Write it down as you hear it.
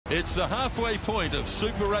It's the halfway point of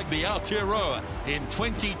Super Rugby Aotearoa in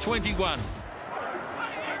 2021.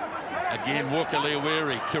 Again, Walker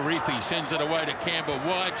Leaweri. Karifi sends it away to Campbell.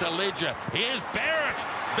 Wide to Ledger. Here's Barrett.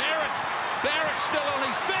 Barrett still on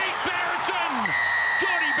his feet. Barrett's in.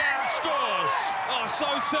 Geordie Barrett scores. Oh,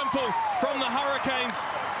 so simple from the Hurricanes.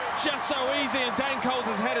 Just so easy, and Dane Coles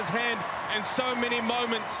has had his hand in so many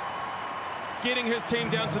moments getting his team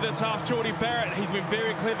down to this half. Geordie Barrett, he's been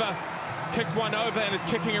very clever. Kicked one over, and his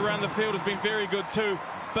kicking around the field has been very good too.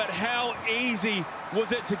 But how easy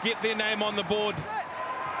was it to get their name on the board?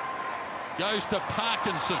 Goes to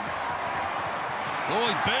Parkinson. Oh,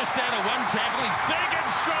 he burst out of one tackle. He's big and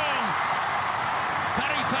strong.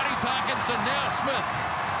 Putty Parkinson. Now Smith.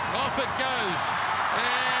 Off it goes.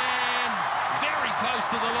 And very close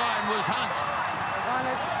to the line was Hunt.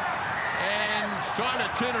 And trying to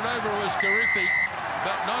turn it over was Karifi,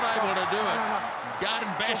 but not able to do it.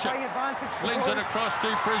 Garden Basham flings it across to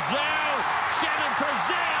Frizzell. Shannon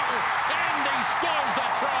Frizzell. And he scores the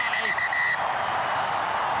try.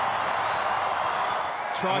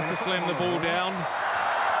 Tries to slam the ball down,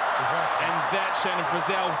 and that Shannon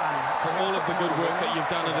Frizzell for all of the good work that you've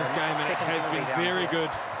done in this game, and it has been very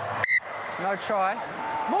good. No try.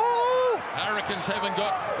 Hurricanes haven't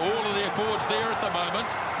got all of their forwards there at the moment.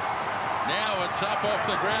 Now it's up off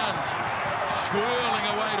the ground, swirling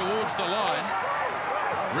away towards the line.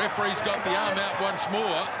 Referee's got the arm out once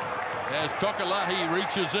more as Tokalahi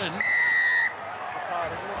reaches in,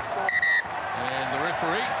 and the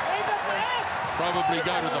referee probably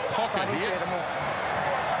go to the pocket here.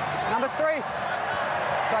 Number 3.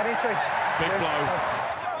 Side entry. Big blow.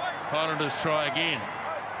 Highlanders try again.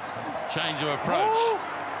 Change of approach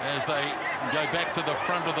as they go back to the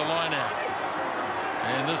front of the line out.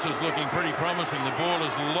 And this is looking pretty promising. The ball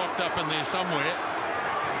is locked up in there somewhere.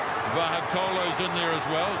 Vahakolo's in there as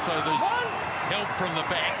well, so there's help from the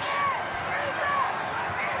backs.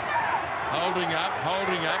 Holding up,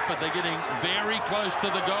 but they're getting very close to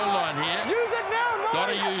the goal line here. Use it now, Got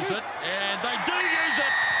to use it, and they do use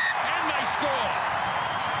it, and they score.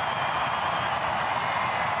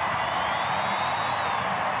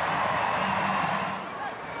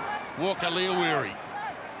 Walker Leaweri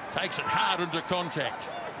takes it hard into contact.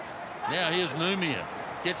 Now here's Numia.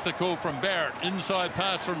 Gets the call from Barrett. Inside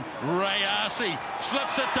pass from Rayasi.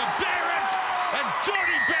 Slips it to Barrett, and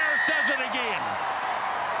Geordie Barrett does it again.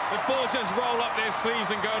 The forwards just roll up their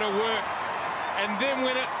sleeves and go to work. And then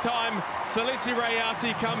when it's time, Salesi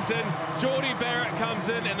Rayasi comes in, Geordie Barrett comes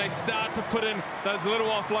in, and they start to put in those little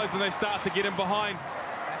offloads, and they start to get in behind.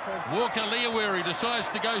 Walker Leaweri decides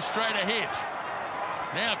to go straight ahead.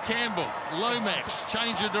 Now Campbell, Lomax,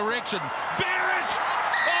 change of direction. Barrett!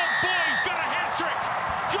 Oh boy, he's got a hat-trick!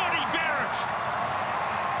 Geordie Barrett!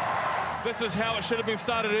 This is how it should have been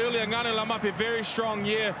started earlier. Nganula might be a very strong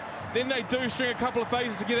year. Then they do string a couple of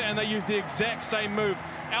phases together, and they use the exact same move.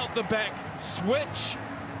 Out the back, switch.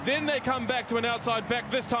 Then they come back to an outside back.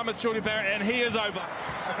 This time it's Geordie Barrett, and he is over.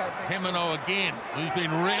 Hemino again, who's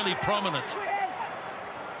been really prominent.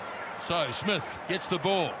 So Smith gets the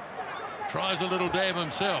ball. Tries a little dab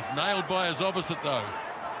himself. Nailed by his opposite, though.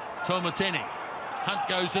 Tomateni. Hunt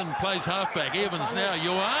goes in, plays halfback. Evans now.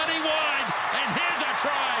 Ioane wide. And here's a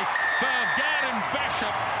try for Garden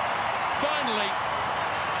Basham. Finally,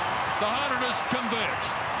 the Highlanders convert.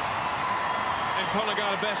 And Connor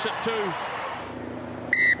Garden Basham too.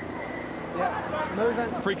 Yeah,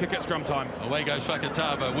 moving. Free kick at scrum time. Away goes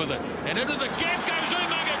Fakatava with it. And into the gap goes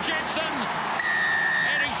Umaga Jensen.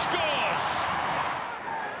 And he scores.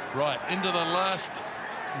 Right, into the last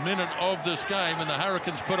minute of this game, and the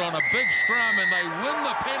Hurricanes put on a big scrum, and they win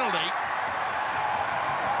the penalty.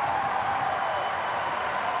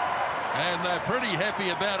 And they're pretty happy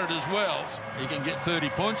about it as well. He can get 30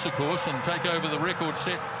 points, of course, and take over the record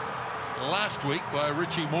set last week by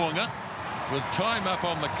Richie Mo'unga with time up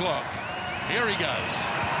on the clock. Here he goes.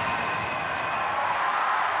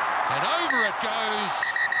 And over it goes.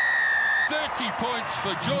 30 points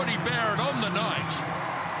for Geordie Barrett on the night.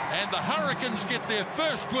 And the Hurricanes get their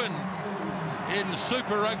first win in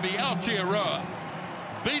Super Rugby Aotearoa,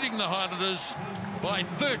 beating the Highlanders by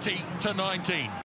 30-19.